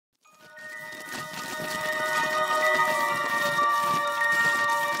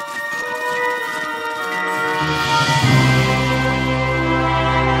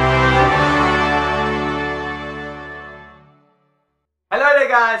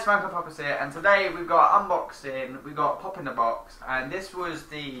guys, Funko here, and today we've got unboxing, we've got Pop in the Box, and this was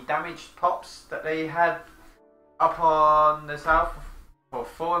the damaged pops that they had up on the south for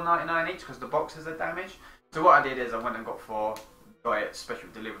 $4.99 each because the boxes are damaged. So what I did is I went and got 4, got it special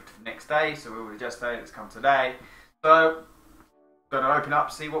delivered for the next day, so we were just there, it's come today. So, going to open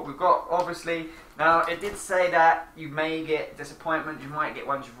up, see what we've got, obviously. Now, it did say that you may get disappointment, you might get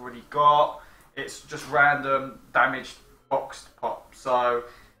ones you've already got. It's just random damaged boxed pop, so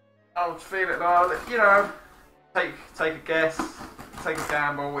I'll feel it now, you know, take a guess, take a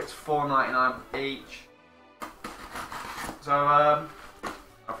gamble. It's $4.99 each, so I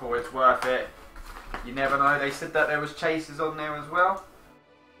thought it's worth it. You never know. They said that there was chasers on there as well,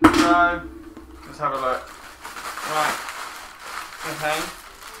 so let's have a look. Right, okay,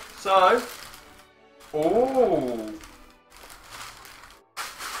 so oh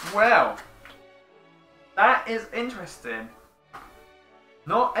well, that is interesting.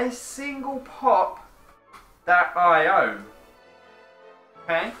 Not a single pop that I own.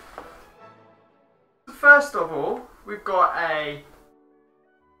 Okay. First of all, we've got a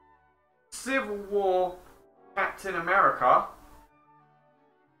Civil War Captain America.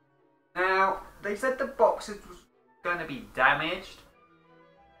 Now, they said the boxes was going to be damaged.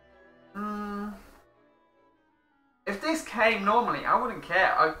 If this came normally, I wouldn't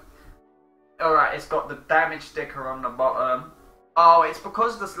care. Alright, it's got the damage sticker on the bottom. Oh, it's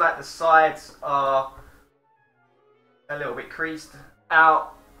because the sides are a little bit creased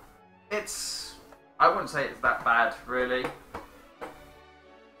out. I wouldn't say it's that bad, really.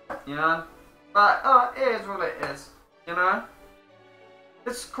 You know? But, it is what it is. You know?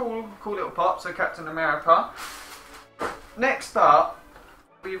 It's cool little pop, so Captain America. Next up,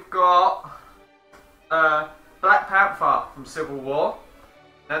 we've got Black Panther from Civil War.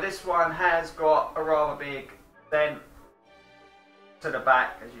 Now this one has got a rather big dent to the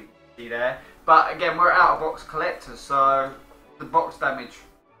back, as you can see there. But again, we're out of box collectors, so the box damage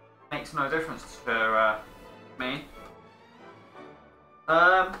makes no difference to me.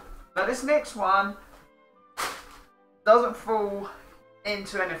 Now this next one doesn't fall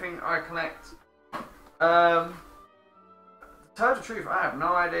into anything I collect. To tell the truth, I have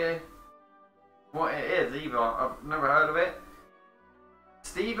no idea what it is either. I've never heard of it.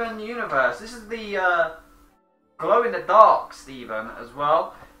 Steven Universe. This is the glow in the dark Steven as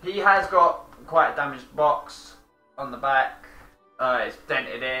well. He has got quite a damaged box on the back. It's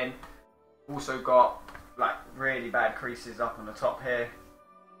dented in. Also got like really bad creases up on the top here.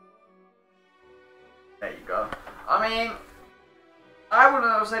 There you go. I mean, I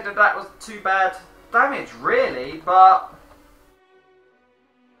wouldn't have said that was too bad damage really, but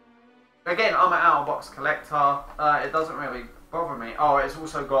again, I'm an out of box collector. It doesn't really bother me. Oh, it's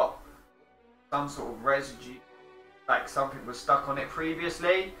also got some sort of residue, like something was stuck on it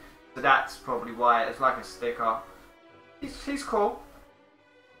previously, so that's probably why it's like a sticker. He's cool.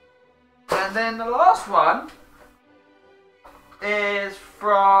 And then the last one is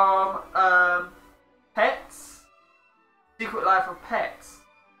from Pets, Secret Life of Pets.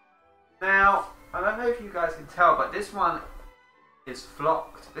 Now, I don't know if you guys can tell, but this one is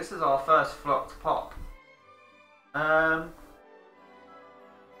flocked. This is our first flocked pop.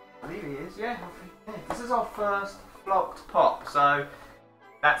 I believe it is, yeah. This is our first flocked pop, so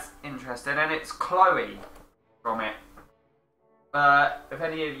that's interesting, and it's Chloe from it. If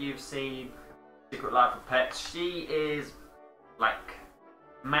any of you have seen Secret Life of Pets, she is like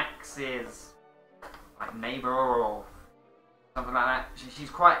Max's neighbour or something like that.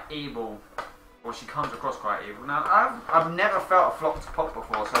 She's quite evil, or she comes across quite evil. Now, I've never felt a flocked pop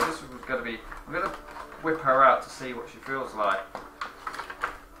before, so this was going to be. I'm going to whip her out to see what she feels like.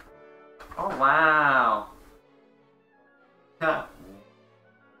 Oh wow!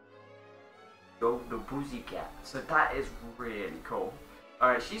 Go the boozy cat. So that is really cool.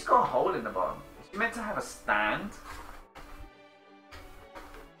 Alright, she's got a hole in the bottom. Is she meant to have a stand?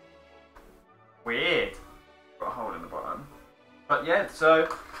 Weird. Got a hole in the bottom. But yeah, so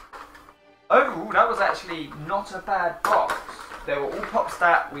overall that was actually not a bad box. They were all pops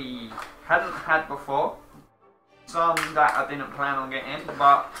that we hadn't had before. Some that I didn't plan on getting,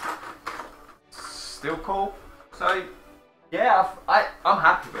 but still cool. So yeah, I'm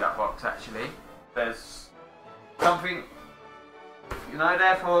happy with that box actually. There's something, you know,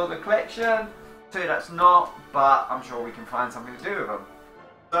 there for the collection, too that's not, but I'm sure we can find something to do with them.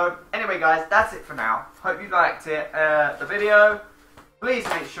 So anyway guys, that's it for now. Hope you liked it, the video. Please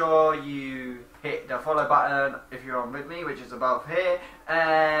make sure you hit the follow button if you're on with me, which is above here,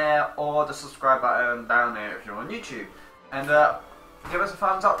 or the subscribe button down there if you're on YouTube. And give us a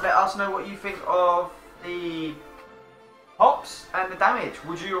thumbs up, let us know what you think of the pops, and the damage.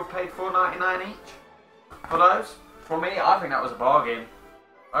 Would you have paid $4.99 each for those? For me, I think that was a bargain.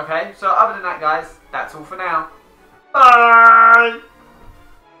 Okay, so other than that, guys, that's all for now. Bye!